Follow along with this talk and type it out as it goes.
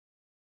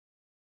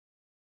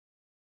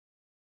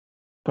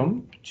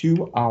Welcome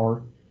to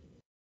our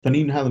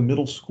Dunedin Highland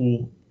Middle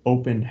School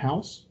open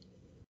house.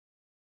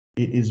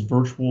 It is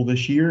virtual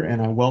this year,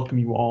 and I welcome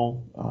you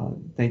all.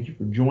 Thank you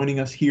for joining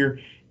us here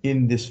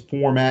in this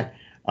format.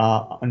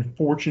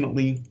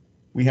 Unfortunately,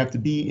 we have to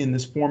be in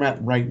this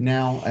format right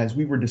now as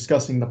we were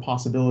discussing the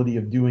possibility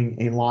of doing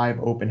a live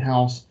open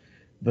house.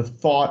 The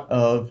thought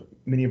of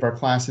many of our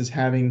classes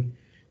having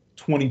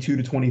 22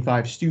 to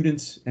 25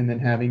 students and then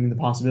having the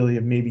possibility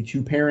of maybe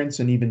two parents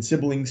and even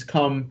siblings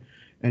come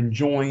and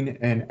join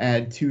and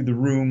add to the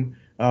room.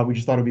 We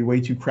just thought it'd be way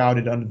too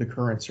crowded under the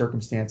current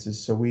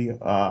circumstances. So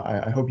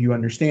I hope you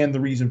understand the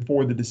reason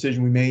for the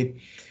decision we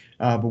made.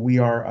 But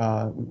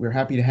we're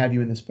happy to have you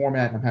in this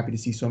format, and I'm happy to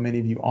see so many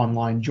of you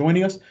online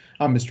joining us.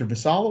 I'm Mr.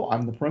 Vassallo.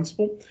 I'm the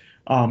principal.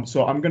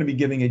 So I'm going to be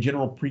giving a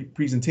general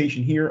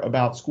presentation here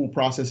about school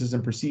processes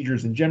and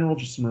procedures in general,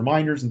 just some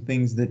reminders and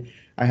things that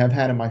I have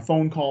had in my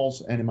phone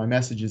calls and in my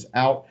messages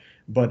out.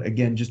 But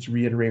again, just to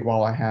reiterate,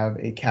 while I have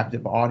a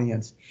captive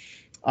audience.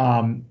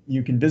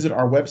 You can visit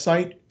our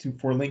website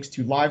for links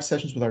to live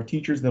sessions with our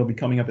teachers that'll be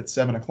coming up at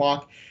 7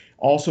 o'clock.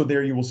 Also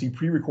there you will see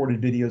pre-recorded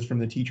videos from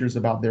the teachers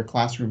about their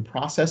classroom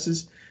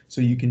processes.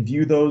 So you can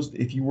view those.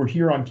 If you were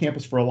here on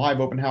campus for a live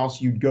open house,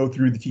 you'd go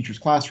through the teachers'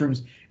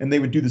 classrooms and they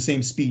would do the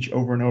same speech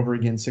over and over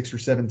again 6 or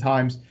 7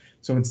 times.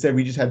 So instead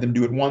we just had them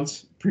do it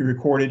once,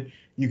 pre-recorded.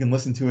 You can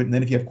listen to it, and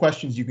then if you have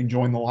questions, you can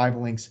join the live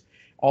links.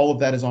 All of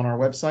that is on our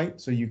website,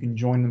 so you can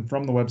join them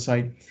from the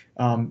website.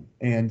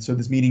 And so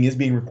this meeting is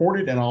being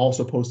recorded, and I'll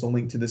also post a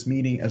link to this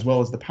meeting as well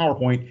as the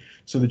PowerPoint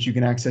so that you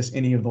can access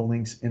any of the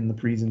links in the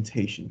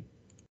presentation.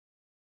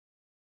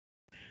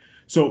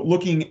 So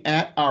looking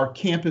at our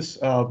campus,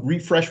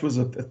 refresh was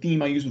a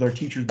theme I used with our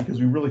teachers because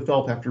we really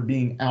felt after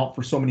being out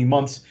for so many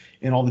months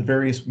in all the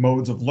various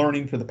modes of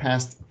learning for the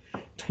past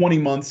 20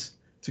 months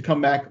to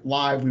come back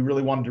live, we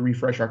really wanted to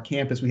refresh our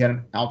campus. We had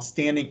an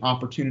outstanding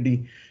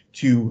opportunity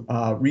to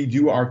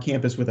redo our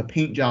campus with a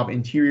paint job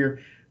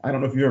interior. I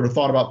don't know if you've ever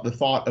thought about the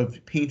thought of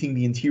painting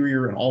the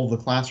interior and all of the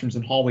classrooms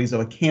and hallways of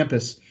a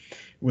campus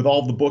with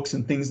all the books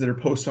and things that are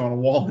posted on a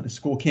wall in a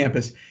school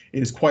campus.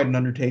 It is quite an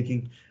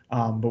undertaking.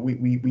 But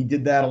we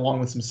did that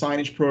along with some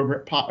signage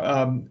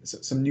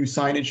some new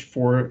signage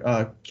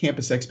for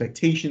campus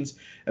expectations,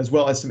 as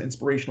well as some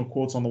inspirational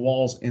quotes on the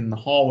walls in the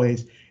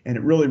hallways. And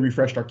it really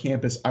refreshed our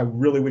campus. I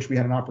really wish we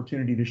had an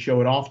opportunity to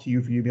show it off to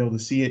you for you to be able to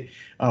see it.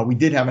 We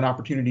did have an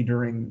opportunity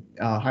during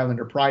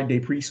Highlander Pride Day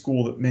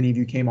preschool that many of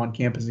you came on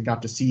campus and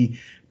got to see,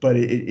 but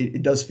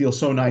it does feel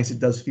so nice. It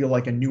does feel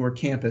like a newer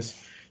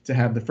campus to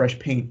have the fresh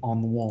paint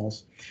on the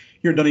walls.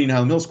 Here at Dunedin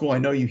Highland Middle School, I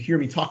know you hear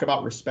me talk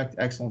about respect,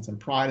 excellence, and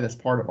pride. That's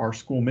part of our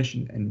school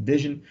mission and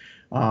vision,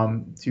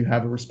 to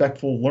have a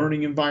respectful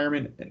learning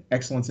environment, and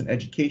excellence in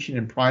education,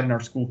 and pride in our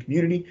school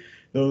community.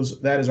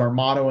 That is our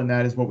motto, and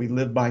that is what we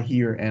live by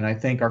here, and I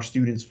thank our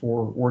students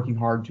for working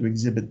hard to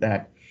exhibit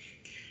that.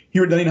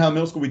 Here at Dunedin Highland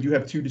Middle School, we do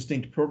have two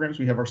distinct programs.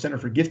 We have our Center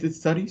for Gifted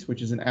Studies,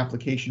 which is an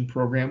application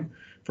program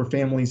for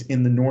families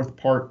in the north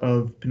part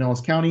of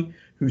Pinellas County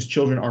whose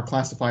children are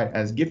classified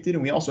as gifted.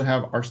 And we also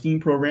have our STEAM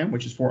program,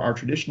 which is for our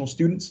traditional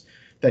students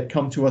that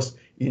come to us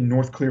in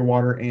North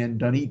Clearwater and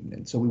Dunedin.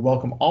 And so we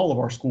welcome all of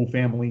our school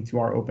family to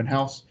our open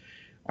house.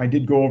 I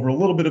did go over a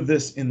little bit of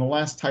this in the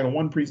last Title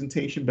I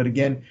presentation, but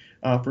again,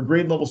 for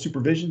grade level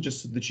supervision,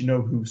 just so that you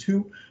know who's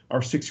who,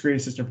 our 6th grade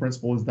assistant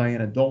principal is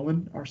Diana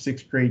Dolan. Our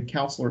 6th grade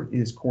counselor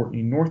is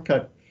Courtney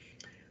Northcutt.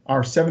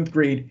 Our 7th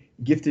grade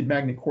gifted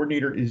magnet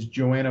coordinator is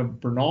Joanna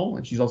Bernal,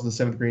 and she's also the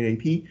 7th grade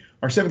AP.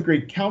 Our 7th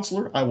grade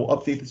counselor, I will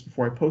update this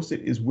before I post it,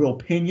 is Will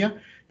Pena.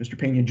 Mr.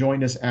 Pena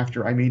joined us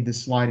after I made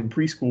this slide in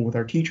preschool with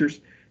our teachers,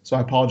 so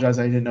I apologize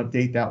I didn't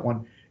update that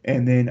one.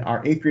 And then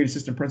our 8th grade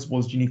assistant principal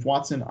is Jeanette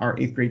Watson. Our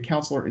 8th grade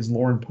counselor is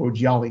Lauren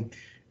Poggiali,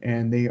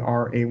 and they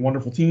are a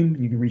wonderful team.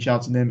 You can reach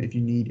out to them if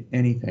you need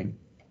anything.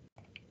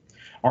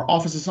 Our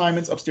office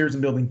assignments upstairs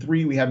in building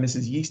 3, we have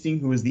Mrs.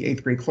 Yeasting, who is the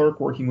 8th grade clerk,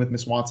 working with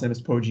Miss Watson and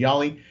Miss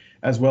Poggiali,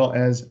 as well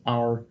as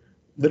our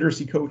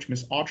literacy coach,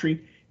 Miss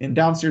Autry. In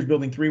downstairs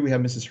building 3, we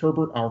have Mrs.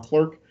 Herbert, our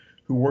clerk,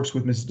 who works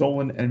with Mrs.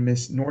 Dolan and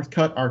Miss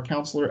Northcutt, our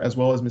counselor, as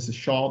well as Mrs.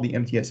 Shaw, the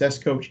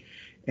MTSS coach.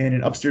 And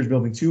in upstairs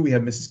building 2, we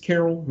have Mrs.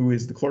 Carroll, who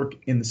is the clerk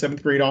in the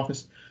 7th grade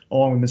office,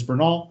 along with Miss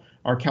Bernal,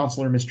 our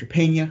counselor, Mr.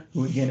 Pena,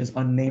 who again is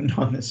unnamed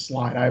on this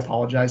slide. I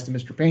apologize to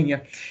Mr.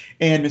 Pena,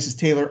 and Mrs.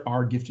 Taylor,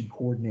 our gifted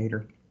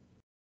coordinator.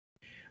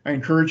 I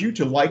encourage you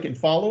to like and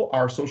follow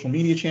our social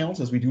media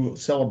channels as we do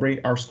celebrate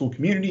our school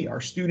community,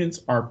 our students,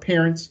 our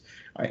parents,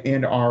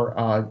 and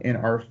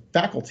our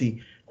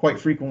faculty quite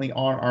frequently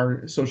on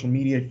our social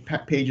media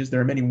pages. There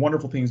are many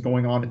wonderful things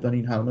going on at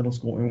Dunedin Highland Middle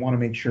School, and we want to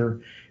make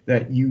sure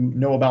that you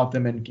know about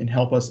them and can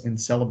help us in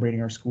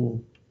celebrating our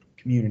school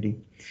community.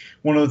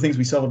 One of the things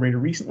we celebrated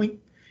recently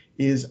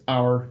is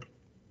our,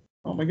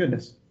 oh my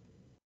goodness,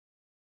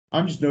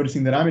 I'm just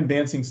noticing that I'm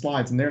advancing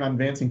slides and they're not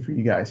advancing for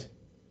you guys.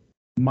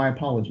 My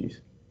apologies.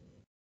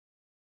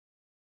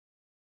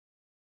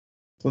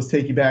 So let's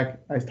take you back.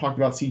 I talked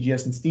about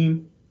CGS and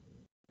STEAM.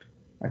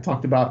 I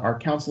talked about our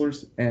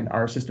counselors and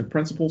our assistant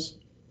principals.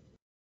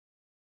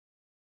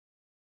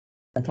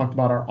 I talked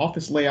about our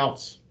office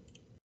layouts.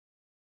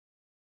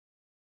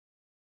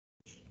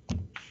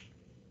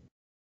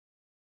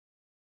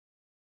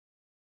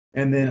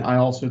 And then I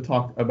also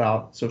talked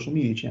about social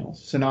media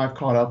channels. So now I've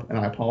caught up, and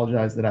I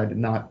apologize that I did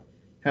not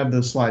have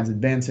those slides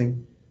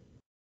advancing.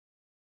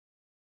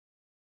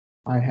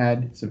 I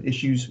had some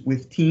issues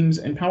with Teams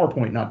and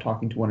PowerPoint not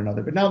talking to one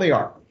another, but now they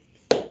are.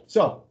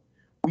 So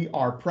we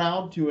are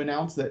proud to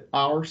announce that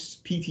our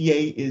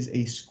PTA is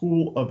a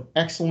School of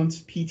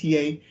Excellence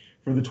PTA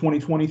for the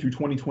 2020 through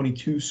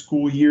 2022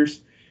 school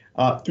years.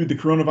 Through the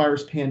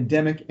coronavirus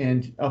pandemic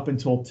and up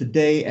until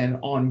today and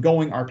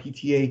ongoing, our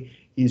PTA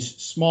is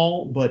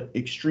small but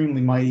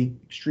extremely mighty,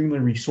 extremely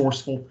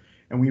resourceful,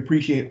 and we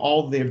appreciate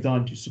all that they have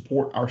done to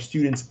support our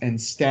students and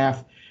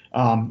staff.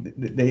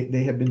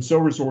 They have been so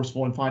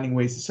resourceful in finding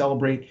ways to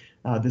celebrate.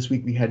 This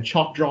week we had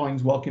chalk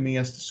drawings welcoming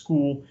us to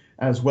school,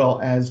 as well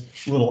as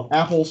little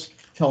apples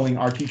telling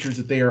our teachers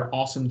that they are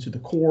awesome to the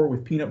core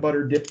with peanut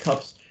butter dip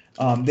cups.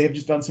 They have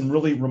just done some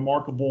really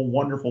remarkable,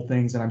 wonderful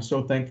things, and I'm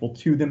so thankful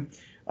to them.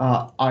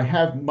 I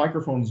have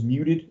microphones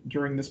muted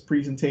during this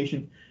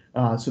presentation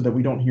so that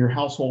we don't hear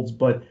households,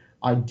 but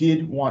I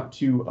did want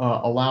to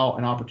allow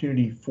an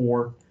opportunity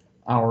for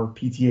our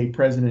PTA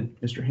president,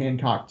 Mr.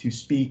 Hancock, to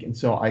speak, and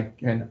so I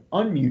can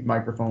unmute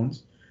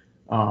microphones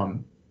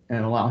and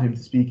allow him to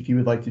speak if he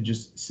would like to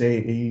just say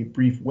a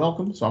brief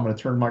welcome. So I'm going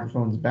to turn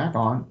microphones back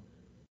on.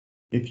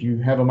 If you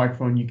have a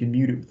microphone, you can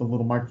mute it with the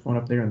little microphone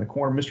up there in the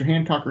corner. Mr.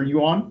 Hancock, are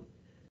you on?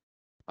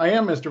 I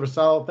am, Mr.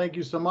 Vassallo. Thank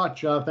you so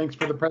much. Thanks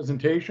for the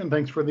presentation.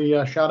 Thanks for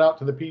the shout out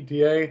to the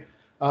PTA.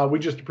 We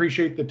just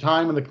appreciate the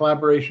time and the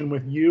collaboration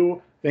with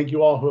you. Thank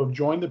you all who have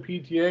joined the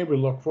PTA. We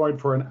look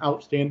forward for an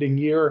outstanding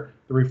year.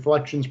 The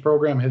Reflections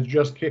program has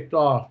just kicked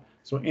off.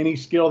 So any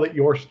skill that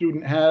your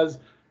student has,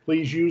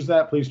 please use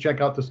that. Please check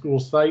out the school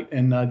site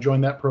and join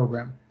that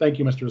program. Thank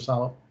you, Mr.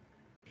 Vassallo.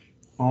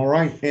 All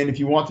right, and if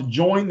you want to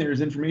join, there's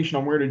information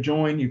on where to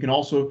join. You can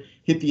also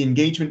hit the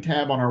engagement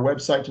tab on our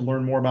website to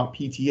learn more about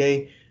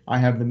PTA. I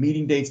have the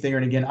meeting dates there,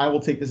 and again, I will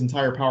take this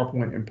entire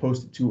PowerPoint and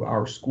post it to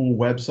our school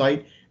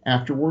website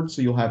afterwards,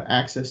 so you'll have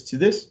access to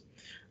this.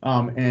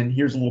 And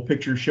here's a little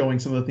picture showing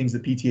some of the things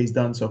that PTA has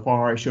done so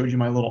far. I showed you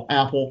my little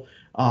apple.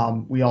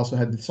 We also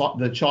had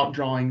the chalk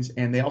drawings,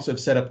 and they also have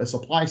set up a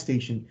supply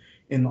station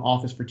in the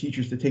office for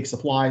teachers to take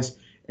supplies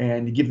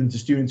and to give them to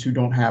students who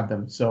don't have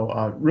them.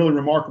 So really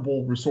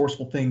remarkable,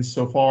 resourceful things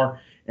so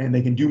far, and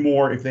they can do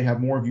more if they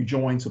have more of you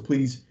join. So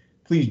please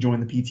join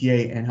the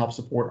PTA and help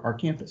support our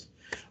campus.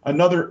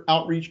 Another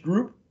outreach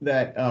group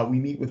that we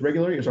meet with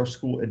regularly is our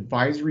School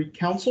Advisory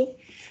Council.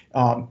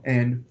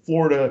 And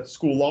Florida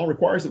school law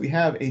requires that we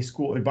have a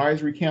School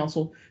Advisory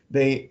Council.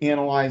 They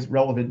analyze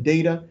relevant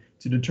data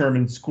to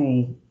determine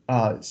school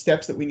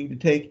steps that we need to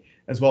take,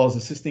 as well as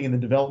assisting in the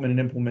development and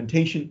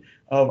implementation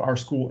of our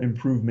school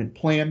improvement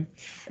plan.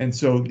 And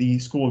so the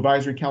School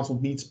Advisory Council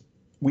meets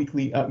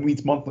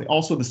monthly,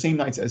 also the same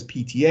nights as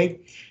PTA.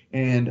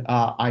 And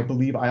I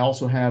believe I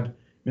also have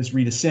Ms.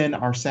 Rita Sen,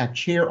 our SAC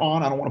chair,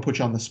 on. I don't want to put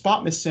you on the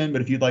spot, Ms. Sen,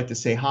 but if you'd like to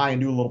say hi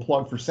and do a little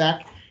plug for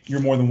SAC, you're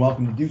more than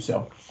welcome to do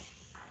so.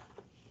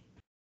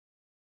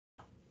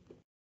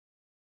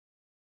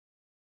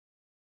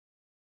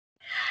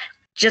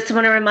 Just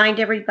want to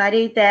remind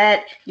everybody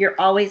that you're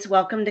always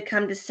welcome to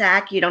come to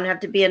SAC. You don't have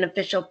to be an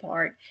official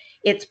part.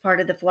 It's part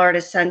of the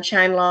Florida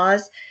Sunshine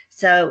Laws.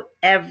 So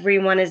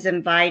everyone is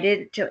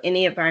invited to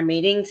any of our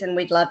meetings, and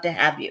we'd love to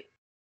have you.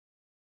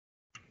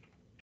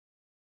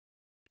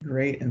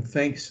 Great, and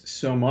thanks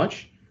so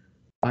much.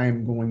 I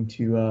am going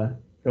to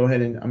go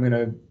ahead and I'm going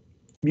to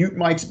mute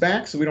Mike's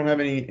back so we don't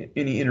have any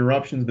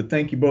interruptions, but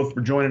thank you both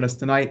for joining us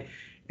tonight,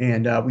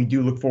 and we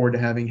do look forward to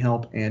having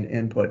help and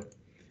input.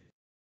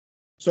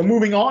 So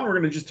moving on, we're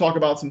going to just talk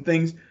about some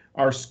things.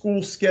 Our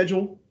school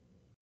schedule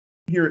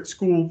here at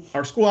school,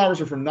 our school hours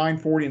are from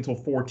 9:40 until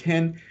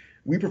 4:10.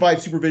 We provide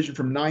supervision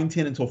from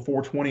 9:10 until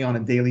 4:20 on a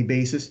daily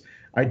basis.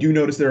 I do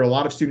notice there are a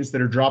lot of students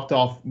that are dropped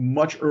off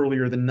much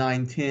earlier than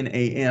 9:10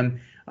 a.m.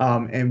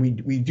 And we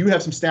do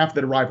have some staff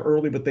that arrive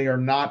early, but they are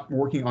not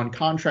working on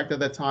contract at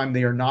that time.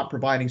 They are not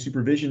providing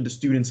supervision to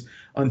students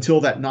until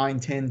that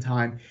 9:10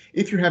 time.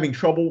 If you're having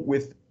trouble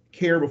with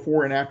care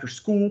before and after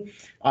school,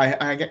 I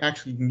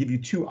actually can give you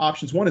two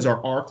options. One is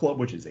our R Club,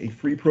 which is a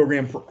free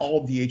program for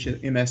all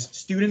DHMS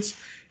students,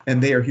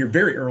 and they are here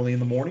very early in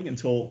the morning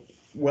until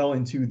well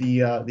into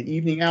the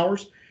evening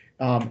hours.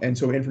 And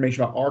so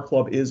information about our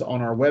club is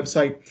on our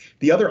website.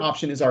 The other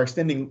option is our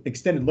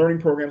extended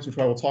learning programs, which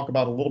I will talk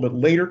about a little bit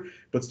later.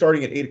 But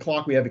starting at 8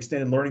 o'clock, we have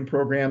extended learning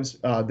programs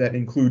that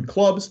include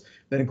clubs,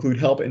 that include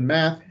help in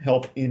math,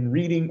 help in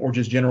reading, or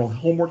just general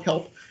homework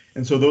help.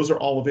 And so those are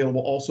all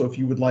available also if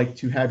you would like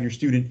to have your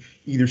student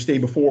either stay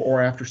before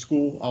or after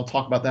school. I'll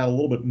talk about that a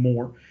little bit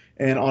more.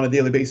 And on a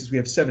daily basis, we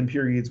have 7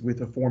 periods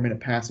with a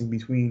 4-minute passing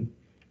between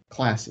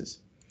classes.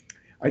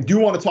 I do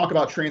want to talk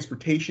about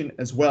transportation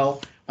as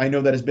well. I know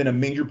that has been a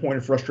major point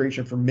of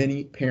frustration for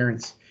many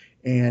parents,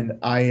 and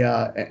I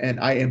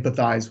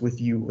empathize with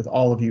you, with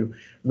all of you.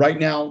 Right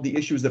now, the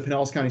issue is that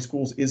Pinellas County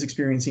Schools is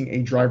experiencing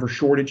a driver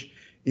shortage.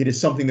 It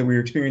is something that we're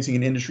experiencing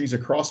in industries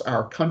across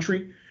our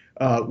country.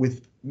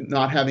 with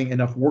not having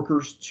enough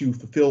workers to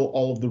fulfill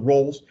all of the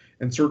roles.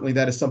 And certainly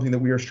that is something that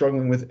we are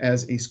struggling with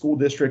as a school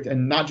district,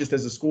 and not just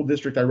as a school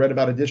district. I read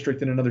about a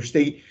district in another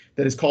state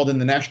that is called in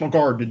the National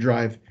Guard to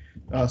drive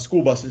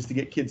school buses to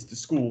get kids to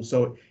school.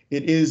 So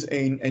it is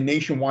a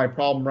nationwide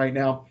problem right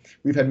now.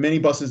 We've had many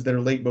buses that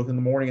are late both in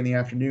the morning and the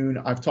afternoon.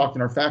 I've talked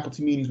in our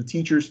faculty meetings with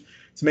teachers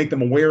to make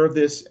them aware of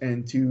this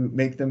and to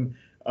make them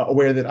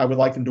aware that I would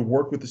like them to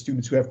work with the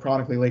students who have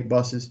chronically late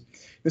buses.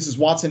 Mrs.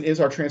 Watson is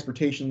our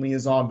transportation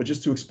liaison, but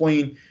just to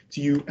explain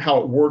to you how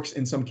it works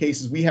in some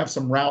cases, we have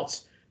some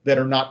routes that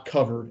are not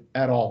covered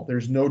at all.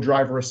 There's no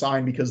driver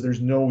assigned because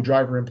there's no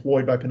driver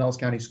employed by Pinellas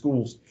County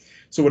Schools.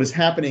 So what is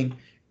happening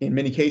in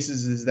many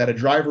cases is that a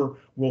driver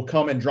will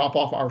come and drop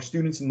off our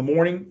students in the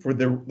morning for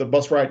the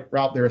bus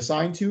route they're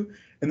assigned to,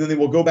 and then they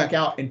will go back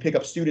out and pick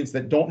up students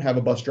that don't have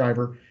a bus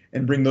driver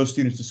and bring those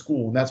students to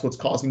school. And that's what's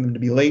causing them to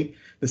be late.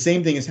 The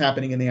same thing is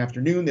happening in the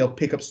afternoon. They'll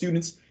pick up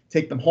students,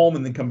 take them home,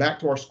 and then come back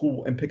to our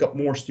school and pick up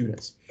more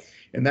students.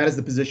 And that is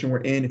the position we're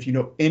in. If you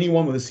know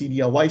anyone with a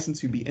CDL license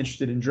who'd be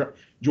interested in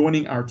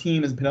joining our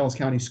team as Pinellas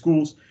County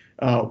Schools,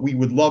 we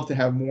would love to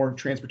have more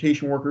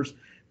transportation workers.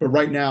 But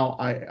right now,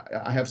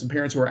 I have some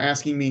parents who are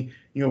asking me,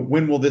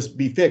 when will this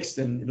be fixed?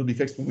 And it'll be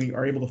fixed when we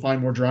are able to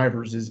find more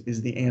drivers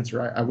is the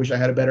answer. I wish I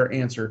had a better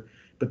answer,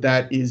 but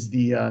that is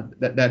the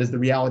that is the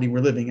reality we're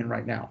living in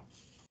right now.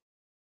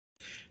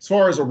 As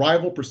far as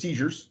arrival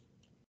procedures,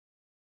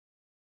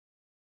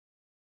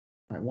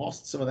 I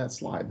lost some of that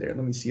slide there.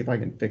 Let me see if I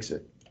can fix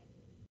it.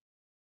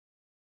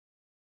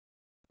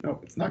 No,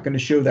 it's not going to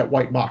show that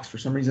white box. For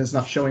some reason, it's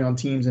not showing on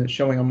Teams and it's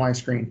showing on my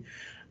screen.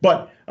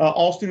 But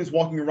all students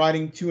walking and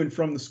riding to and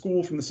from the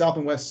school from the south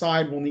and west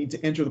side will need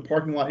to enter the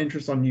parking lot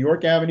entrance on New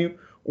York Avenue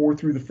or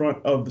through the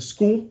front of the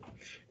school.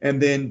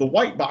 And then the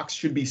white box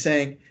should be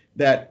saying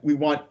that we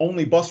want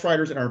only bus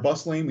riders in our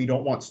bus lane. We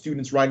don't want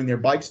students riding their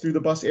bikes through the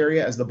bus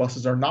area, as the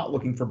buses are not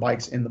looking for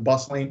bikes in the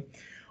bus lane.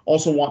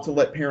 Also want to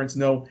let parents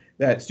know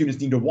that students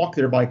need to walk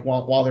their bike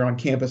while they're on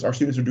campus. Our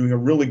students are doing a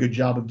really good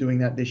job of doing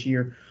that this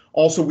year.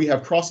 Also, we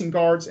have crossing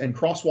guards and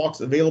crosswalks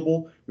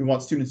available. We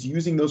want students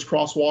using those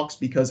crosswalks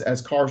because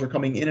as cars are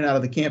coming in and out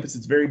of the campus,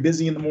 it's very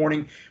busy in the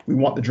morning. We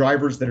want the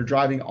drivers that are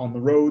driving on the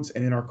roads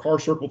and in our car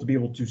circle to be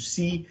able to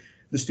see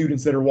the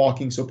students that are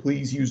walking. So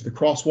please use the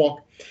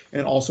crosswalk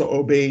and also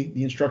obey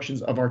the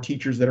instructions of our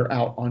teachers that are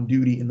out on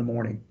duty in the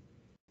morning.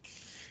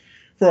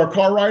 For our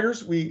car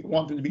riders, we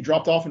want them to be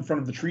dropped off in front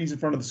of the trees in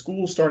front of the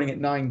school starting at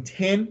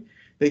 9:10.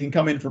 They can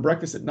come in for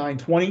breakfast at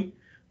 9:20.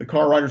 The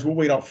car riders will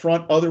wait out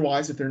front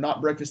otherwise if they're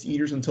not breakfast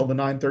eaters until the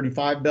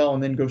 9:35 bell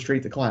and then go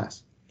straight to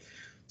class.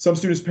 Some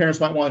students'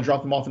 parents might want to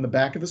drop them off in the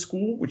back of the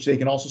school, which they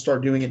can also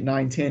start doing at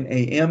 9:10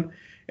 a.m.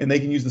 And they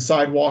can use the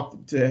sidewalk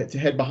to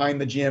head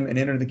behind the gym and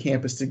enter the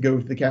campus to go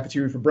to the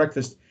cafeteria for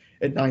breakfast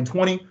at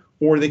 9:20,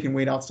 or they can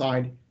wait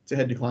outside to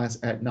head to class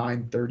at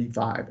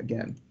 9:35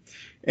 again.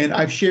 And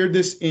I've shared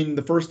this in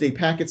the first day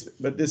packets,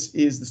 but this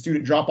is the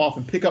student drop-off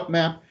and pickup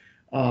map.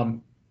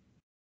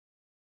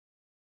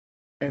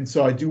 And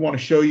so I do want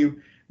to show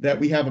you that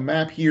we have a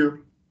map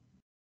here.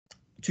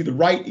 To the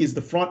right is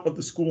the front of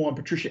the school on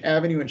Patricia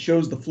Avenue, and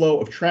shows the flow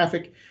of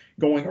traffic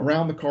going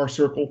around the car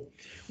circle.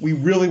 We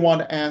really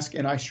want to ask,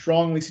 and I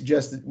strongly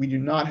suggest that we do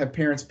not have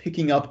parents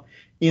picking up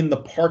in the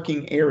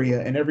parking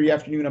area. And every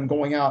afternoon I'm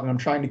going out and I'm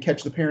trying to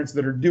catch the parents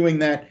that are doing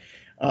that.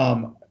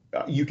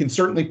 You can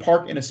certainly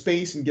park in a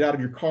space and get out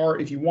of your car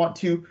if you want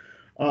to,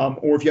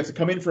 or if you have to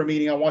come in for a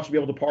meeting, I want you to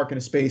be able to park in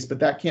a space, but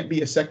that can't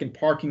be a second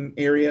parking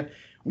area.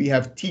 We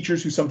have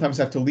teachers who sometimes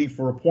have to leave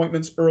for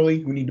appointments early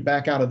who need to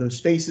back out of those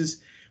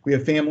spaces. We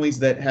have families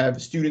that have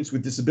students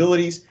with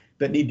disabilities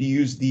that need to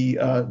use the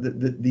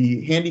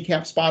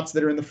handicap spots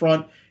that are in the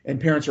front, and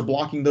parents are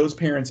blocking those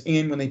parents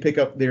in when they pick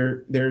up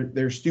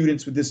their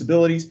students with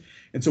disabilities.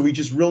 And so we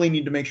just really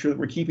need to make sure that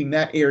we're keeping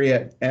that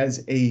area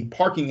as a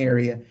parking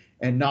area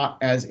and not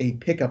as a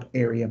pickup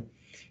area.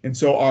 And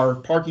so our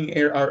parking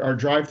area, our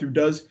drive-through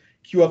does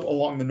queue up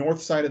along the north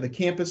side of the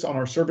campus on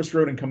our service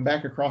road and come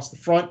back across the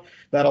front.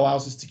 That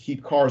allows us to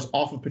keep cars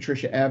off of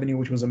Patricia Avenue,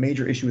 which was a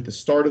major issue at the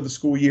start of the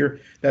school year.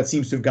 That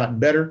seems to have gotten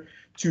better.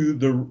 To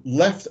the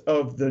left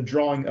of the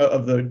drawing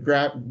of the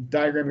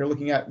diagram you're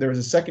looking at, there is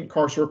a second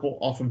car circle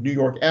off of New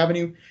York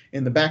Avenue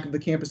in the back of the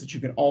campus that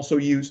you can also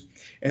use.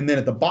 And then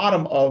at the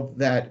bottom of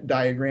that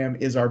diagram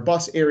is our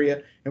bus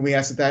area, and we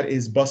ask that that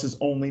is buses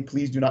only.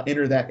 Please do not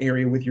enter that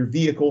area with your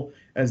vehicle,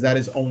 as that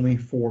is only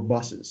for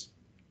buses.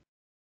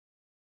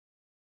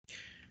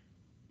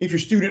 If your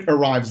student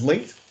arrives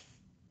late,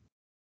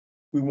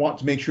 we want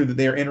to make sure that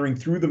they are entering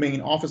through the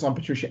main office on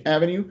Patricia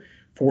Avenue.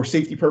 For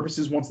safety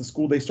purposes, once the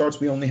school day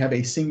starts, we only have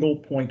a single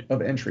point of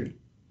entry.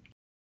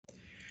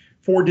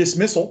 For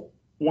dismissal,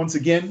 once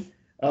again,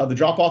 the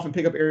drop-off and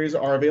pickup areas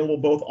are available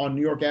both on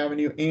New York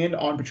Avenue and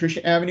on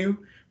Patricia Avenue.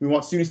 We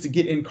want students to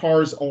get in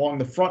cars along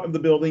the front of the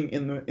building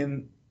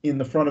in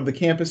the front of the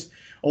campus.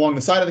 Along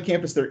the side of the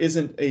campus, there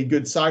isn't a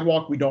good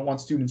sidewalk. We don't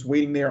want students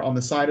waiting there on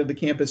the side of the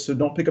campus, so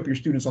don't pick up your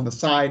students on the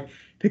side.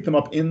 Pick them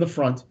up in the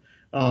front.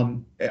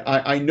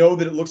 I know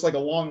that it looks like a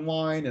long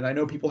line, and I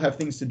know people have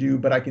things to do,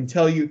 but I can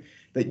tell you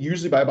that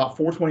usually by about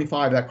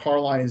 4:25, that car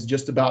line is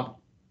just about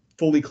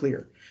fully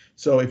clear.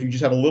 So if you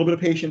just have a little bit of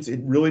patience, it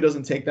really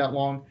doesn't take that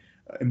long.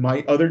 In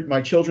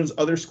my children's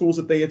other schools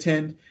that they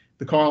attend,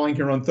 the car line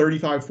can run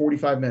 35,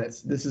 45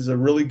 minutes. This is a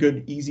really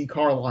good, easy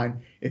car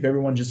line if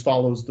everyone just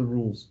follows the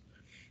rules.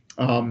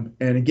 And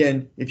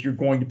again, if you're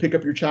going to pick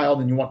up your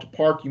child and you want to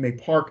park, you may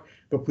park,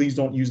 but please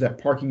don't use that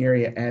parking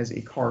area as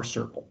a car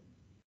circle.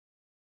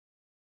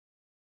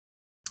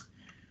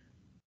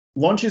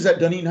 Lunches at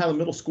Dunedin Highland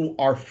Middle School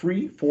are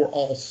free for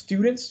all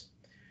students.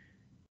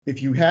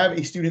 If you have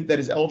a student that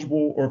is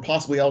eligible or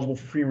possibly eligible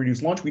for free and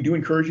reduced lunch, we do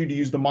encourage you to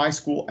use the My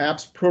School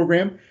Apps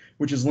program,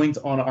 which is linked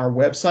on our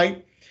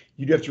website.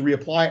 You do have to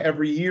reapply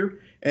every year.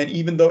 And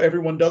even though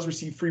everyone does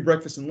receive free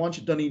breakfast and lunch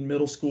at Dunedin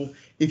Middle School,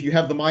 if you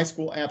have the My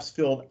School apps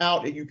filled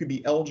out, you could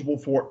be eligible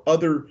for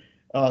other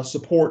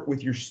support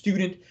with your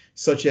student,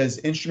 such as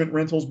instrument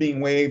rentals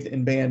being waived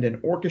in band and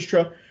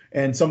orchestra.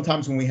 And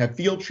sometimes when we have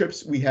field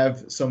trips, we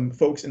have some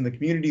folks in the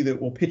community that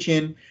will pitch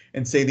in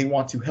and say they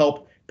want to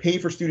help pay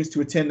for students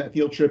to attend that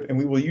field trip, and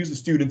we will use the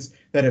students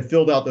that have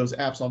filled out those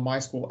apps on My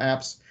School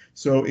Apps.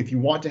 So if you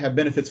want to have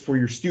benefits for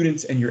your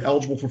students and you're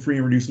eligible for free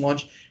and reduced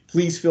lunch,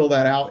 please fill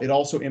that out. It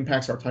also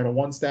impacts our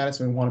Title I status,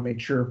 and we want to make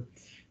sure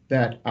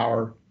that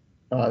our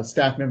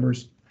staff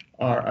members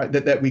are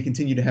that we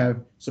continue to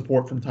have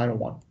support from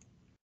Title I.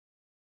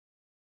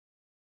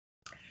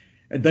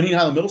 At Dunedin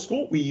Highland Middle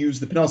School, we use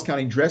the Pinellas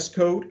County dress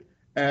code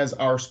as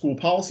our school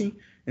policy,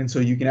 and so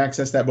you can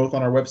access that both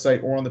on our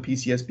website or on the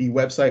PCSB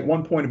website.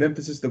 One point of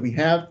emphasis that we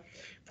have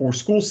for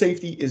school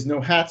safety is no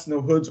hats, no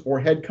hoods, or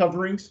head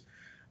coverings.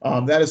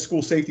 That is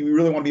school safety. We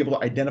really want to be able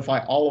to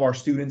identify all of our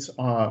students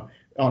on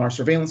our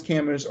surveillance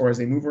cameras or as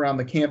they move around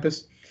the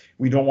campus.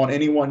 We don't want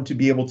anyone to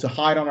be able to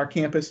hide on our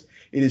campus.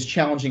 It is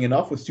challenging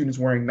enough with students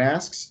wearing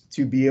masks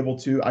to be able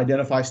to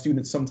identify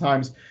students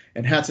sometimes,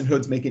 and hats and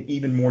hoods make it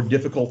even more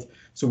difficult.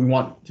 So we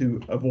want to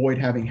avoid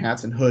having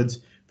hats and hoods.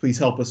 Please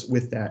help us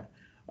with that.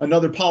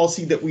 Another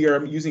policy that we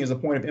are using as a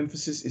point of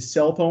emphasis is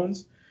cell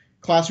phones.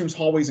 Classrooms,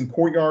 hallways, and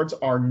courtyards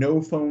are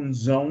no phone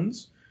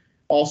zones.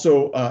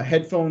 Also,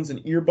 headphones and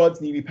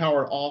earbuds need to be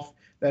powered off.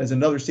 That is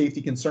another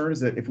safety concern, is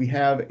that if we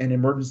have an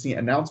emergency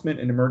announcement,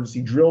 an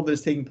emergency drill that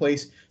is taking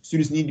place,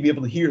 students need to be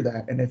able to hear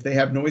that. And if they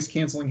have noise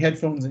canceling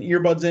headphones and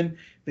earbuds in,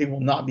 they will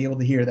not be able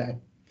to hear that.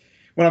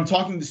 When I'm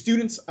talking to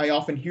students, I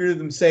often hear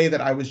them say that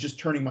I was just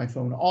turning my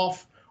phone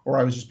off or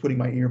I was just putting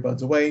my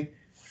earbuds away.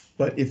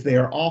 But if they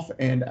are off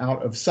and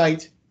out of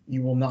sight,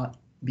 you will not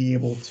be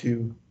able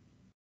to,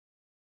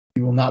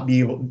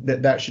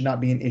 that should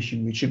not be an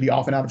issue. It should be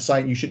off and out of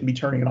sight. You shouldn't be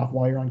turning it off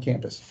while you're on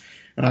campus.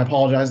 And I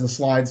apologize, the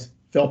slides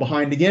fell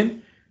behind again.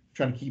 I'm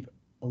trying to keep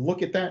a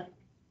look at that,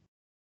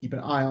 keep an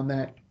eye on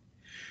that.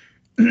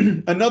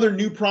 Another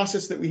new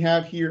process that we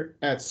have here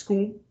at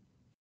school,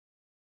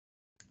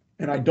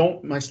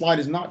 and my slide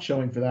is not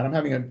showing for that. I'm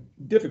having a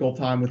difficult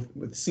time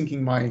with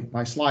syncing my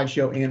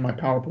slideshow and my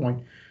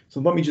PowerPoint. So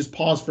let me just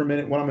pause for a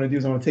minute. What I'm going to do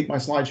is I'm going to take my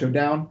slideshow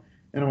down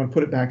and I'm going to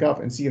put it back up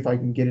and see if I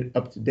can get it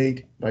up to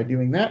date by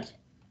doing that.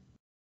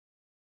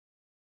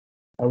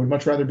 I would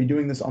much rather be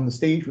doing this on the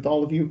stage with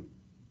all of you.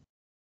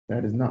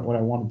 That is not what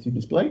I wanted to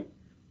display.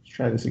 Let's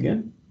try this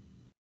again.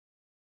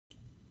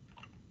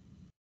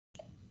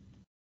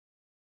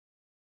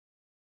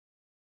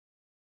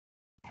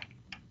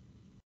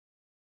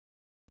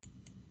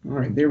 All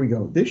right, there we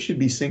go. This should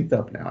be synced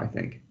up now, I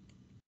think.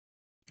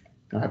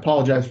 I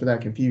apologize for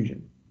that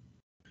confusion.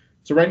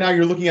 So right now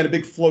you're looking at a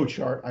big flow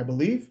chart, I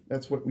believe.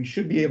 That's what we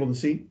should be able to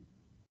see.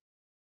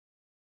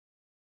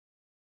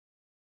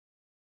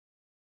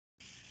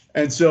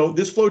 And so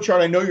this flow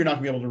chart, I know you're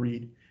not going to be able to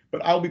read,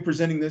 but I'll be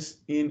presenting this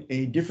in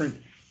a different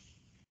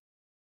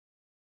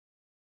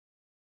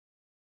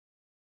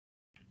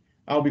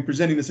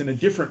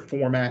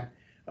format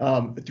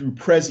through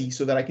Prezi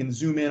so that I can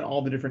zoom in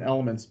all the different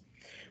elements.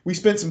 We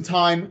spent some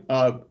time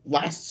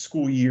last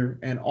school year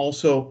and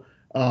also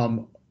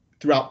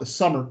throughout the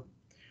summer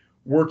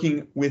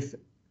working with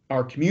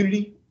our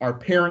community, our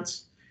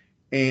parents,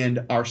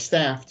 and our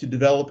staff to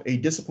develop a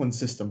discipline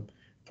system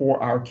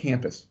for our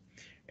campus.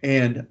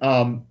 And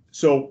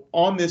so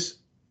on this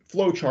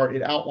flow chart,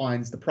 it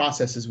outlines the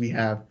processes we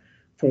have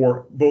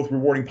for both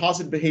rewarding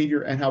positive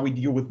behavior and how we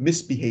deal with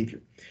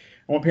misbehavior.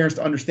 I want parents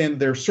to understand that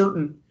there are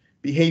certain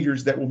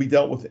behaviors that will be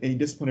dealt with a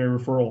disciplinary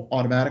referral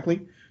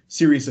automatically.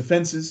 Serious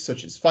offenses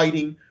such as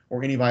fighting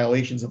or any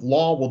violations of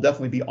law will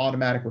definitely be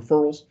automatic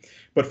referrals.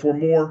 But for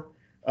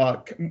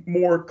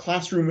more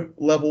classroom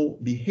level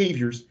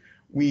behaviors,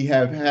 we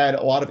have had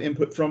a lot of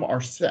input from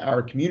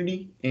our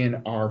community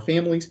and our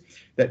families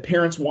that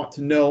parents want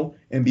to know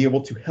and be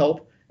able to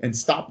help and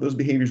stop those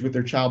behaviors with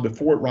their child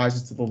before it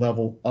rises to the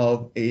level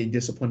of a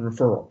discipline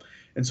referral.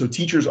 And so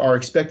teachers are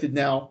expected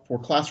now for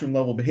classroom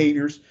level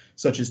behaviors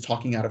such as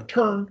talking out of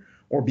turn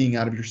or being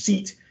out of your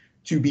seat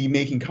to be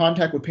making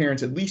contact with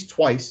parents at least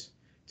twice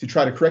to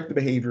try to correct the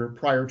behavior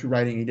prior to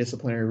writing a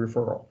disciplinary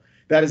referral.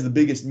 That is the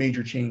biggest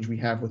major change we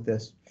have with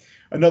this.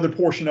 Another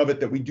portion of it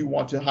that we do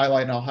want to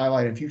highlight, and I'll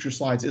highlight in future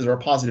slides, is our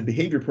positive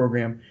behavior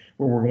program,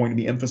 where we're going to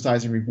be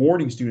emphasizing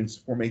rewarding students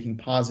for making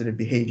positive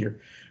behavior.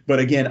 But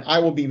again, I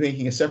will be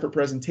making a separate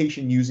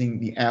presentation using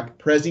the app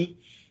Prezi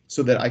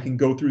so that I can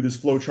go through this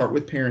flow chart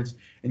with parents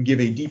and give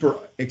a deeper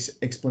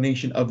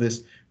explanation of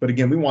this. But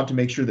again, we want to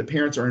make sure that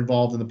parents are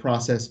involved in the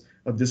process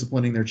of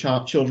disciplining their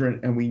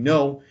children, and we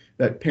know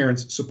that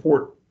parents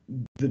support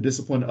the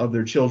discipline of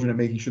their children and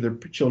making sure their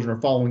children are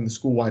following the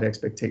school-wide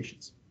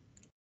expectations.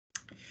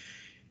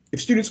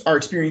 If students are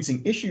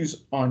experiencing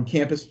issues on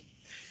campus,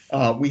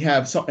 we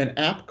have an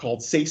app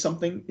called Say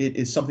Something. It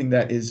is something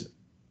that is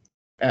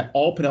at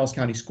all Pinellas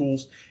County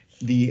schools.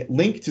 The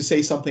link to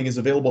Say Something is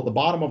available at the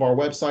bottom of our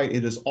website.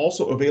 It is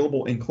also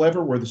available in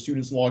Clever, where the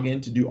students log in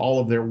to do all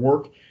of their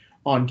work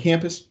on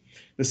campus.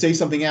 The Say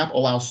Something app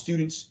allows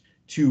students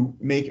to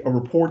make a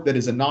report that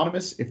is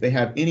anonymous if they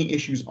have any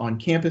issues on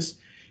campus.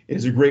 It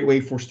is a great way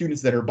for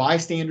students that are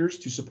bystanders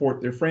to support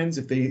their friends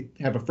if they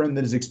have a friend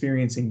that is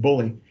experiencing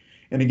bullying.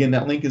 And again,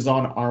 that link is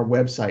on our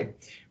website.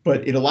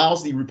 But it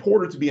allows the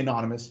reporter to be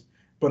anonymous.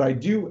 But I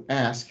do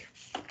ask,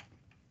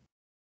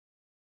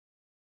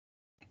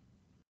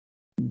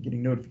 I'm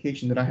getting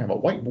notification that I have a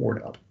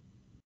whiteboard up.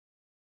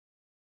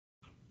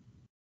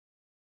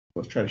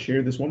 Let's try to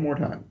share this one more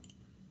time.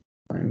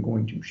 I'm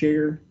going to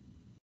share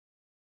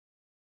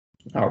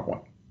the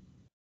PowerPoint.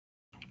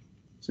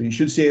 So you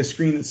should see a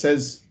screen that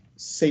says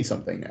Say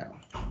Something now.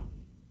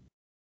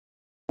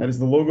 That is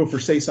the logo for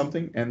Say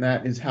Something, and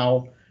that is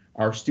how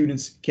our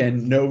students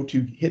can know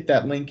to hit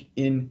that link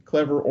in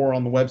Clever or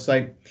on the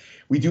website.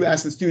 We do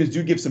ask that students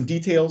do give some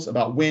details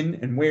about when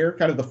and where,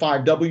 kind of the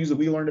 5 W's that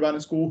we learned about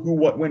in school: who,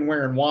 what, when,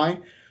 where, and why,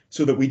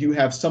 so that we do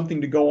have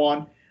something to go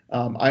on.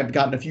 I've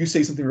gotten a few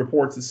Say Something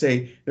reports that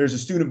say there's a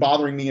student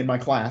bothering me in my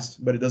class,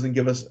 but it doesn't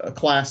give us a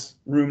class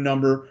room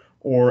number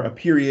or a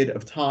period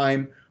of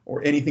time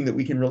or anything that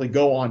we can really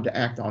go on to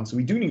act on. So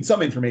we do need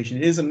some information.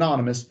 It is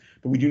anonymous,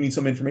 but we do need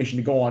some information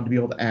to go on to be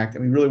able to act,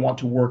 and we really want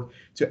to work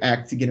to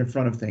act to get in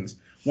front of things.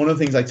 One of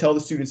the things I tell the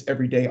students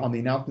every day on the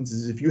announcements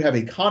is, if you have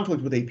a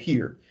conflict with a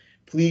peer,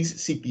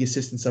 please seek the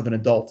assistance of an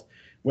adult,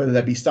 whether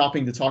that be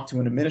stopping to talk to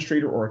an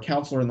administrator or a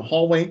counselor in the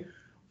hallway,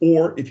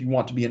 or if you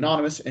want to be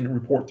anonymous and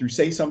report through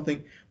Say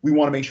Something. We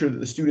want to make sure that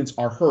the students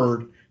are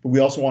heard, but we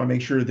also want to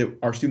make sure that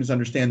our students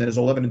understand that as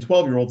 11 and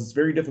 12-year-olds, it's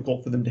very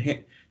difficult for them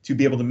to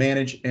be able to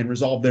manage and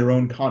resolve their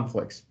own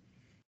conflicts.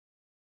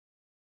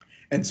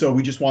 And so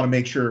we just want to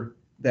make sure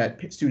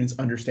that students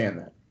understand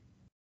that.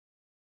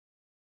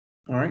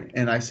 All right,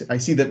 and I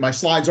see that my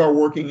slides are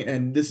working,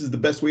 and this is the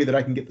best way that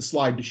I can get the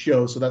slide to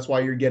show, so that's why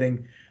you're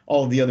getting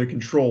all of the other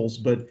controls,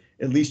 but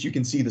at least you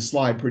can see the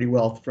slide pretty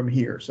well from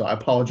here, so I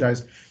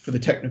apologize for the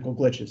technical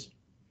glitches.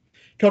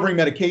 Covering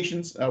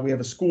medications, we have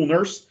a school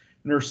nurse.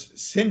 Nurse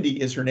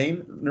Cindy is her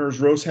name. Nurse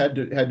Rose had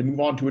to move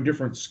on to a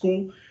different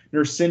school.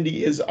 Nurse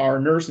Cindy is our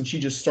nurse, and she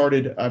just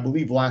started, I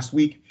believe, last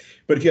week.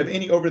 But if you have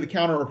any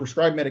over-the-counter or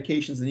prescribed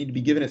medications that need to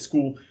be given at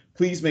school,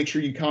 please make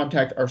sure you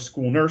contact our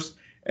school nurse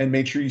and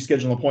make sure you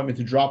schedule an appointment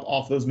to drop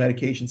off those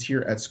medications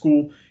here at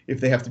school. If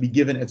they have to be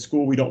given at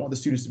school, we don't want the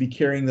students to be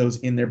carrying those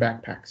in their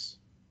backpacks.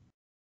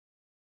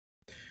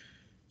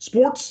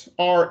 Sports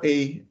are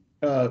a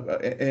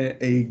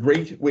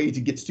great way to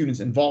get students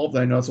involved.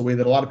 I know it's a way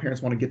that a lot of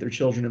parents want to get their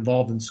children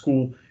involved in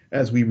school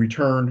as we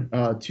return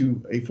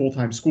to a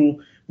full-time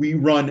school. We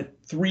run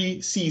 3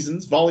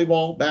 seasons: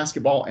 volleyball,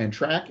 basketball, and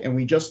track, and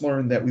we just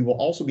learned that we will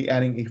also be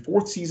adding a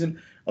 4th season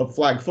of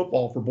flag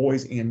football for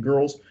boys and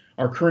girls.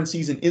 Our current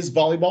season is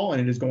volleyball,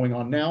 and it is going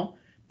on now.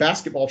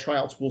 Basketball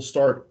tryouts will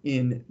start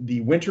in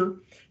the winter.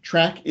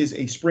 Track is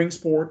a spring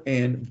sport,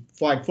 and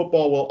flag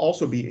football will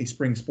also be a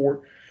spring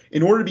sport.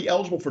 In order to be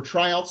eligible for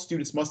tryouts,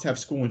 students must have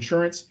school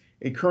insurance,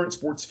 a current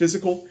sports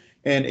physical,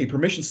 and a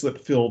permission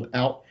slip filled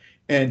out.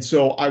 And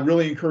so I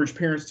really encourage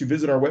parents to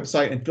visit our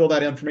website and fill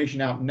that information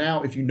out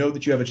now if you know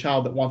that you have a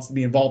child that wants to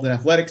be involved in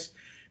athletics.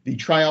 The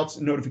tryouts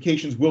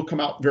notifications will come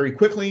out very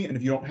quickly, and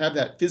if you don't have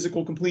that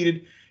physical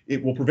completed,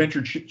 it will prevent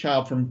your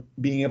child from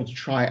being able to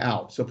try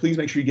out. So please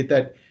make sure you get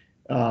that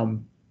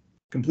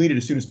completed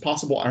as soon as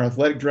possible. Our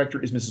athletic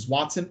director is Mrs.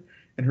 Watson,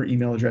 and her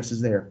email address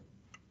is there.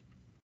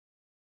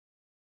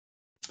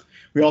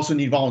 We also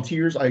need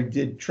volunteers. I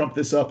did trump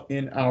this up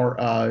in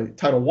our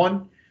Title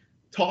I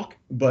talk,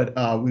 but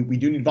we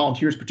do need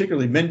volunteers,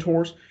 particularly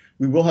mentors.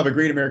 We will have a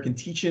Great American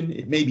Teach-In.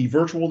 It may be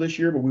virtual this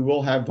year, but we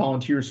will have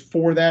volunteers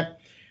for that.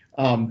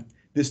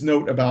 This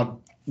note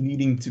about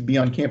needing to be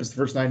on campus the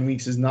first 9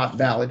 weeks is not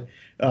valid.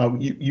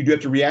 You do have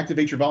to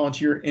reactivate your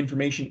volunteer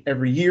information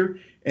every year,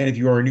 and if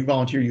you are a new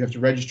volunteer, you have to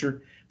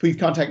register. Please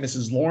contact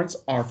Mrs. Lawrence,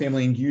 our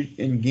family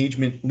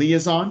engagement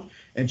liaison,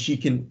 and she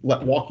can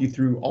walk you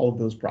through all of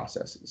those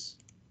processes.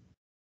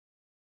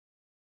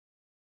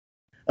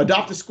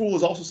 Adopt a School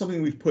is also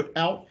something we've put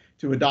out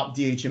to adopt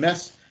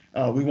DHMS.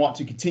 We want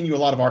to continue a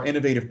lot of our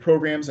innovative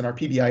programs and our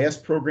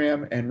PBIS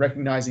program, and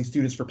recognizing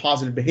students for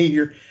positive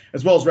behavior,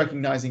 as well as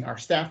recognizing our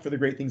staff for the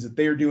great things that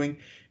they are doing.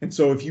 And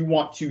so if you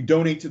want to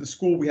donate to the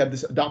school, we have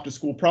this Adopt a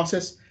School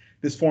process.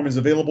 This form is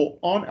available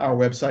on our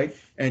website,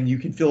 and you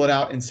can fill it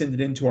out and send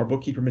it in to our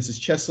bookkeeper, Mrs.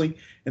 Chesley,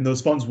 and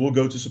those funds will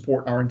go to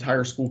support our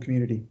entire school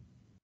community.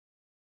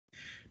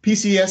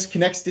 PCS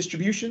Connects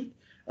distribution.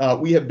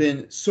 We have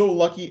been so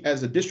lucky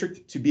as a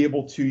district to be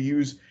able to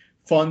use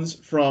funds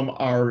from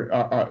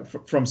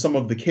from some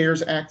of the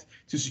CARES Act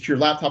to secure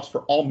laptops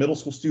for all middle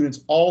school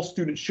students. All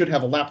students should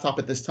have a laptop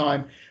at this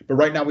time, but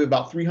right now we have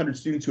about 300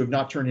 students who have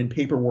not turned in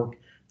paperwork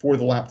for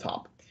the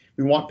laptop.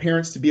 We want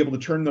parents to be able to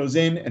turn those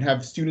in and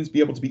have students be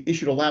able to be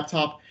issued a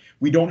laptop.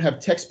 We don't have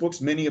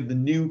textbooks. Many of the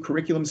new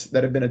curriculums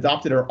that have been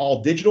adopted are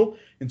all digital,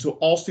 and so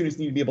all students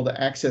need to be able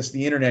to access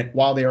the internet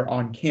while they are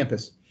on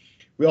campus.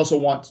 We also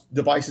want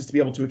devices to be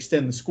able to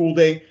extend the school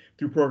day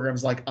through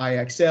programs like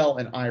iXL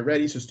and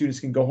iReady, so students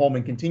can go home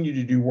and continue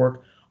to do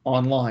work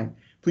online.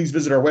 Please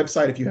visit our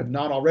website if you have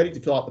not already to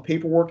fill out the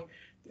paperwork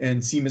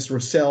and see Ms.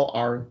 Rossell,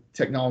 our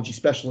technology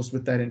specialist,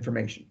 with that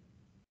information.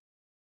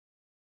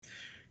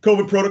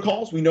 COVID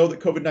protocols. We know that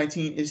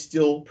COVID-19 is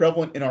still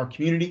prevalent in our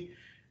community.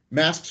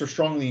 Masks are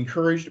strongly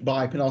encouraged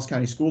by Pinellas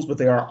County Schools, but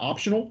they are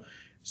optional.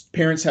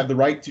 Parents have the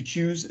right to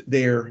choose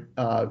their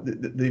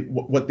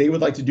what they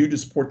would like to do to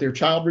support their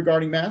child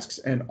regarding masks,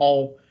 and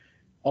all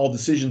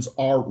decisions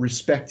are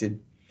respected.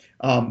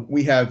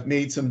 We have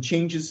made some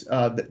changes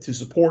to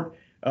support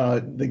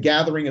the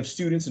gathering of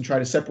students and try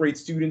to separate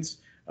students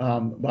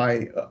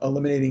by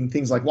eliminating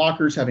things like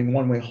lockers, having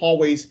one-way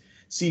hallways,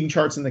 seating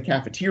charts in the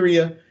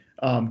cafeteria,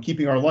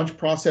 keeping our lunch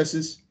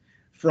processes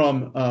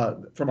from our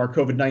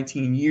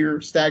COVID-19 year,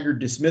 staggered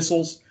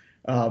dismissals,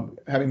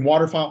 having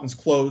water fountains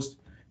closed.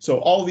 So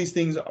all of these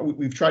things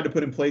we've tried to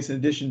put in place in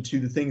addition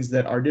to the things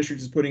that our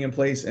district is putting in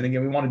place. And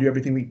again, we want to do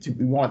everything we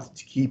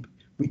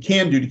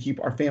can do to keep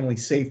our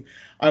families safe.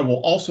 I will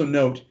also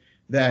note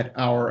that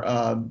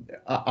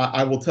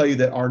I will tell you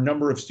that our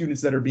number of students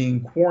that are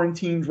being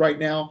quarantined right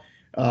now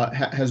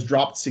has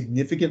dropped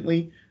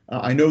significantly.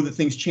 I know that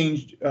things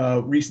changed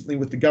recently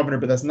with the governor,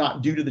 but that's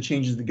not due to the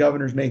changes the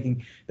governor's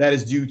making. That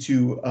is due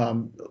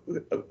to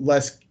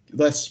less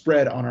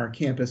spread on our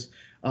campus.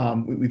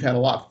 We've had a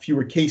lot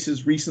fewer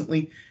cases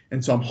recently,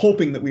 and so I'm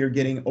hoping that we are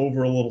getting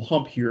over a little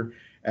hump here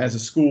as a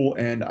school.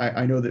 And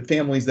I know that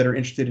families that are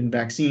interested in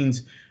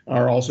vaccines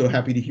are also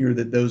happy to hear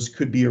that those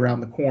could be around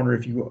the corner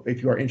if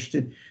you are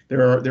interested.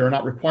 There are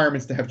not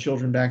requirements to have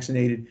children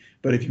vaccinated,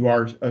 but if you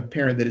are a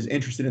parent that is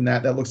interested in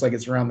that, that looks like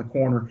it's around the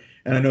corner.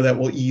 And I know that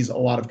will ease a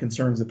lot of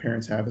concerns that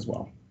parents have as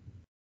well.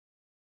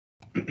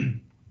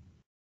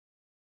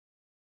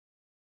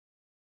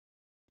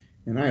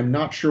 And I am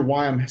not sure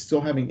why I'm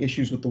still having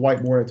issues with the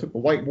whiteboard. I took the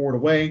whiteboard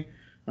away.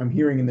 I'm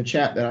hearing in the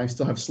chat that I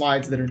still have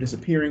slides that are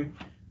disappearing.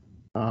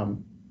 Let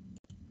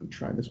me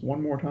try this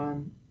one more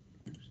time,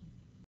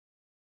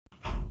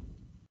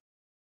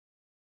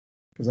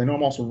 because I know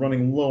I'm also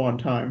running low on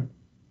time.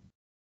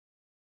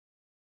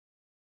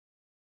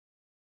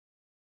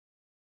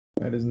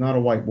 That is not a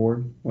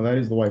whiteboard. Well, that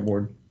is the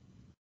whiteboard.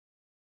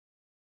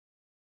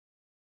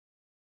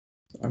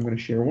 So I'm going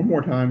to share one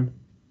more time.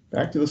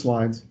 Back to the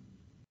slides.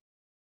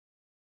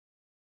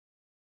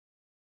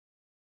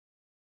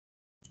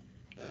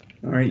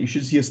 All right, you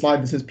should see a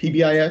slide that says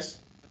PBIS.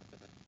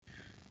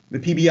 The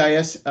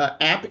PBIS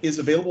app is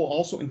available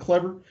also in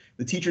Clever.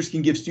 The teachers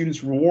can give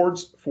students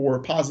rewards for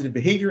positive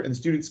behavior, and the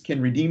students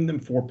can redeem them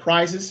for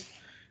prizes.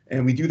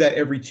 And we do that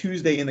every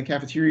Tuesday in the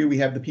cafeteria. We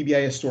have the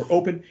PBIS store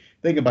open.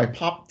 They can buy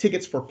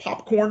tickets for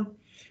popcorn,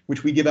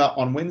 which we give out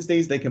on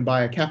Wednesdays. They can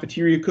buy a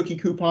cafeteria cookie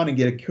coupon and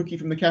get a cookie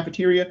from the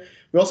cafeteria.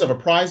 We also have a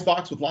prize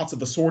box with lots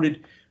of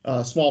assorted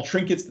small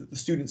trinkets that the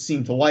students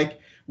seem to like.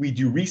 We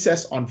do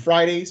recess on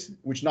Fridays,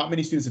 which not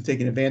many students have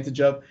taken advantage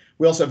of.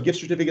 We also have gift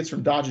certificates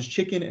from Dodge's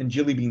Chicken and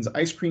Jilly Beans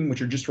Ice Cream,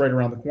 which are just right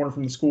around the corner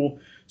from the school.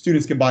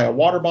 Students can buy a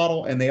water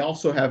bottle, and they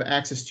also have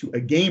access to a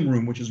game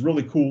room, which is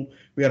really cool.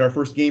 We had our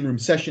first game room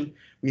session.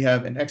 We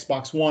have an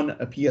Xbox One,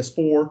 a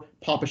PS4,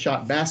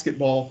 Pop-A-Shot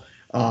basketball,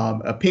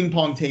 a ping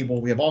pong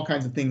table. We have all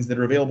kinds of things that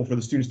are available for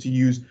the students to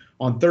use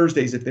on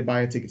Thursdays if they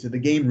buy a ticket to the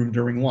game room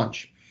during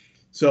lunch.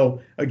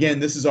 So again,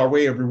 this is our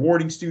way of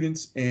rewarding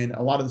students, and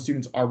a lot of the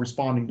students are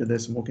responding to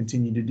this, and we'll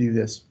continue to do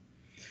this.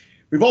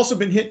 We've also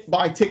been hit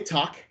by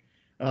TikTok.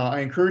 I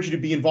encourage you to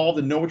be involved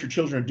and know what your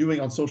children are doing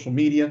on social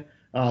media.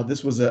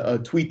 This was a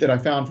tweet that I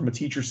found from a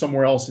teacher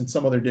somewhere else in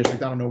some other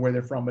district. I don't know where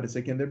they're from, but it's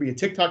like, can there be a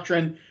TikTok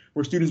trend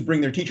where students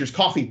bring their teachers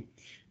coffee?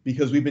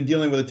 Because we've been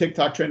dealing with a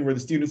TikTok trend where the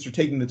students are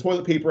taking the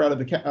toilet paper out of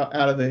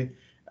the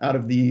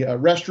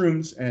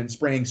restrooms and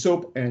spraying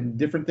soap and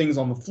different things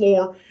on the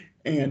floor.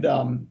 And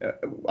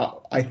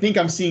I think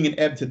I'm seeing an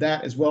ebb to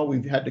that as well.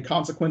 We've had to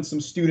consequence some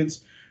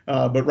students,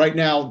 but right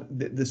now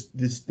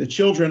the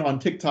children on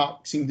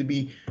TikTok seem to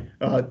be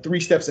 3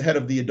 steps ahead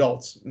of the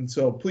adults. And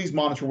so please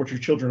monitor what your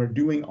children are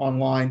doing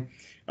online.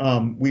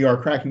 We are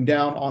cracking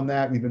down on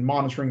that. We've been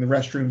monitoring the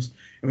restrooms,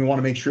 and we want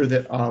to make sure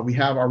that we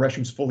have our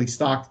restrooms fully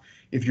stocked.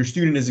 If your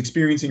student is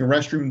experiencing a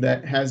restroom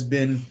that has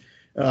been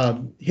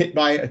hit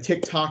by a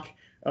TikTok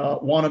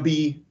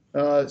wannabe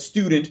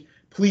student,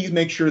 please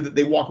make sure that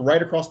they walk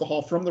right across the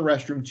hall from the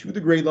restroom to the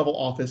grade level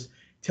office.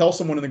 Tell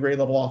someone in the grade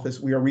level office.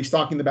 We are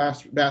restocking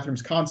the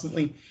bathrooms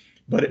constantly,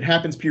 but it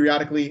happens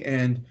periodically,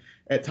 and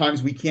at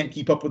times we can't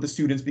keep up with the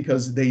students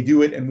because they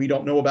do it and we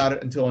don't know about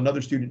it until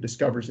another student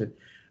discovers it.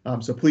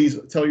 So please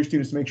tell your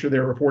students to make sure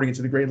they're reporting it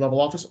to the grade level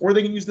office, or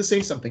they can use the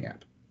Say Something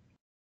app.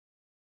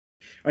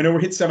 I know we're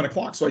hit 7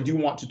 o'clock, so I do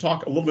want to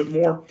talk a little bit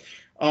more.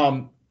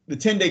 The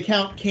 10-day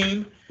count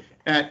came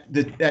at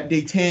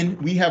day 10.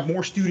 We have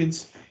more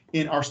students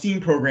in our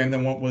STEAM program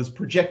than what was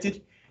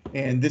projected,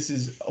 and this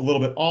is a little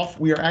bit off.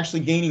 We are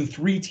actually gaining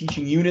 3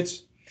 teaching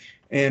units,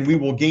 and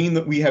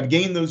we have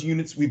gained those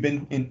units. We've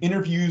been in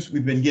interviews.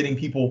 We've been getting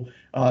people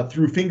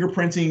through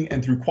fingerprinting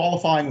and through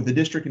qualifying with the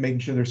district and making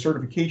sure their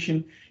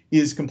certification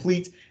is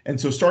complete. And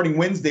so starting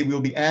Wednesday, we'll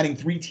be adding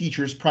 3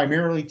 teachers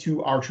primarily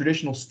to our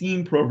traditional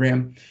STEAM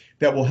program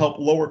that will help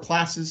lower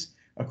classes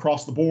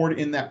across the board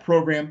in that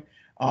program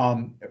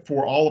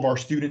for all of our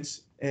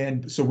students.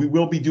 And so we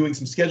will be doing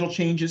some schedule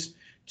changes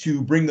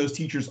to bring those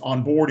teachers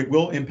on board. It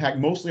will impact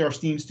mostly our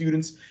STEAM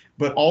students,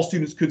 but all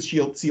students could see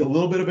a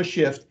little bit of a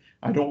shift.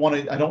 I don't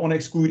want to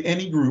exclude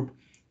any group,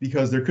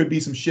 because there could be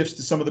some shifts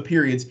to some of the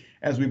periods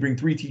as we bring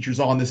 3 teachers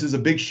on. This is a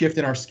big shift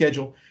in our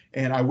schedule,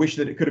 and I wish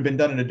that it could have been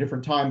done at a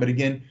different time. But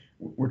again,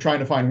 we're trying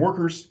to find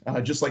workers,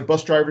 just like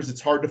bus drivers.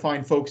 It's hard to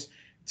find folks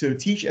to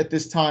teach at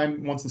this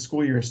time once the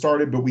school year has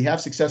started, but we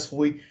have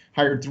successfully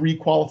hired 3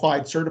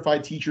 qualified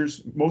certified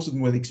teachers, most of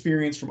them with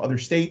experience from other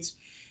states.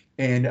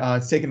 And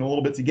it's taken a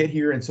little bit to get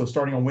here. And so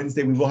starting on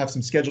Wednesday, we will have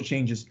some schedule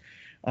changes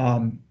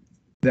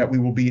that we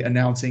will be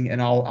announcing,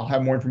 and I'll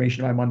have more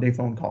information in my Monday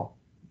phone call.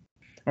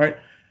 All right.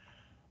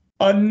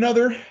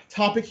 Another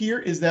topic here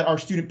is that our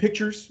student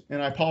pictures,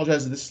 and I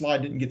apologize that this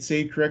slide didn't get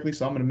saved correctly,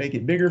 so I'm going to make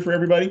it bigger for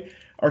everybody.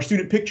 Our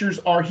student pictures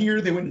are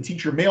here. They went to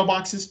teacher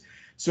mailboxes.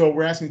 So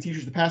we're asking the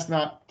teachers to pass them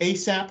out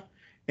ASAP.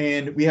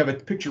 And we have a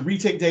picture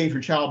retake day if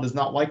your child does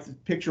not like the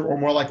picture, or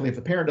more likely if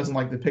the parent doesn't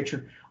like the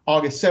picture.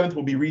 August 7th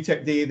will be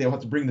retake day. They'll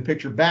have to bring the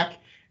picture back,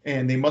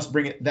 and they must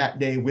bring it that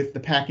day with the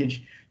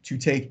package to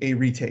take a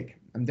retake.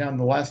 I'm down to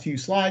the last few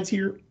slides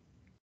here.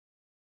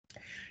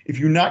 If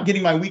you're not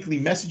getting my weekly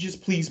messages,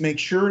 please make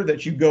sure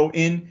that you go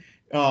in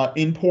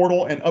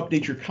Portal and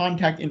update your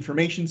contact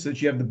information so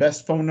that you have the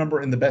best phone number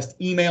and the best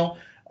email.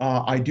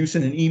 I do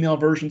send an email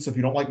version, so if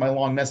you don't like my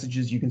long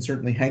messages, you can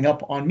certainly hang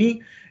up on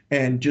me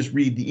and just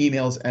read the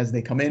emails as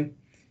they come in.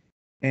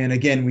 And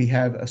again, we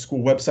have a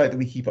school website that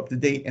we keep up to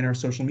date in our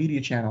social media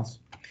channels.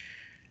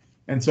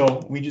 And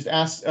so we just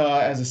ask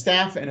as a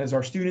staff and as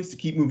our students to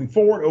keep moving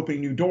forward,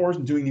 opening new doors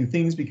and doing new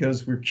things,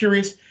 because we're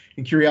curious,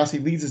 and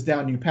curiosity leads us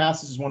down new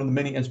paths. This is one of the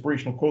many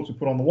inspirational quotes we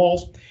put on the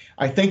walls.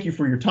 I thank you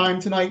for your time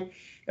tonight.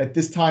 At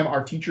this time,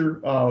 our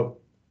teacher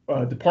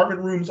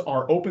department rooms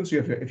are open. So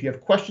if you have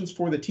questions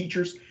for the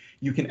teachers,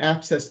 you can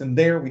access them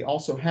there. We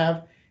also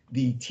have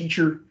the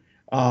teacher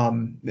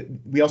videos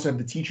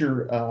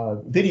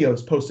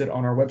posted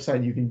on our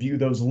website. You can view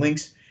those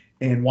links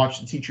and watch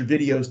the teacher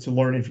videos to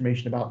learn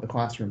information about the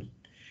classrooms.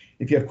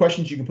 If you have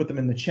questions, you can put them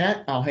in the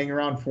chat. I'll hang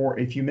around for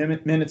a few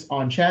minutes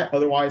on chat.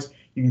 Otherwise,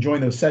 you can join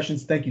those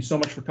sessions. Thank you so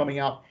much for coming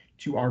out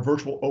to our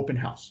virtual open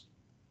house.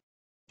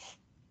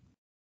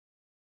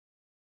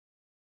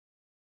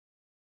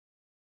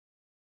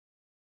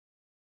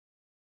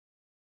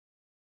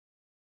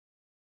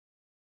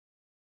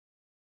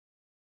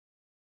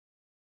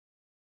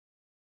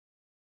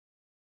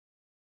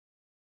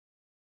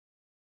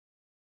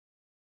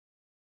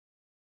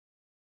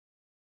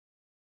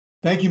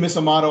 Thank you, Ms.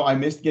 Amato. I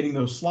missed getting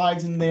those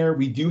slides in there.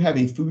 We do have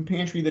a food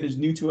pantry that is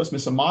new to us.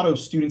 Ms.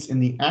 Amato's students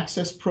in the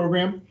Access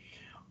program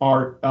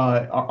are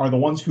the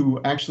ones who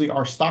actually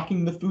are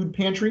stocking the food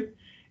pantry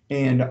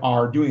and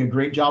are doing a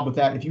great job with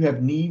that. If you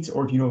have needs,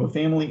 or if you know of a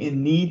family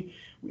in need,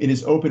 it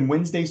is open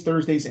Wednesdays,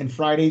 Thursdays, and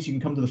Fridays. You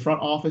can come to the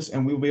front office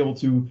and we'll be able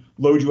to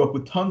load you up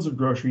with tons of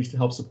groceries to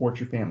help support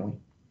your family.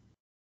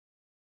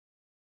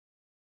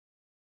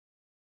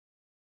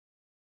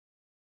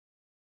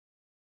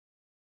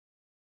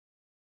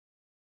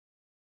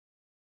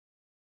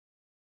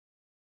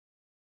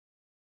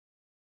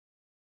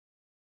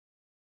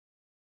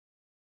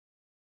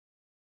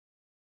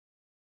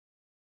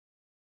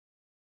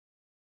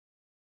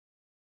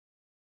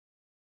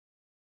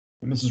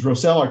 Mrs.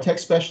 Rossell, our tech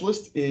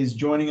specialist, is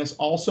joining us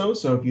also.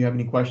 So if you have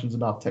any questions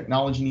about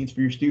technology needs for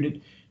your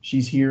student,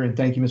 she's here. And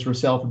thank you, Ms.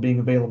 Rossell, for being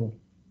available.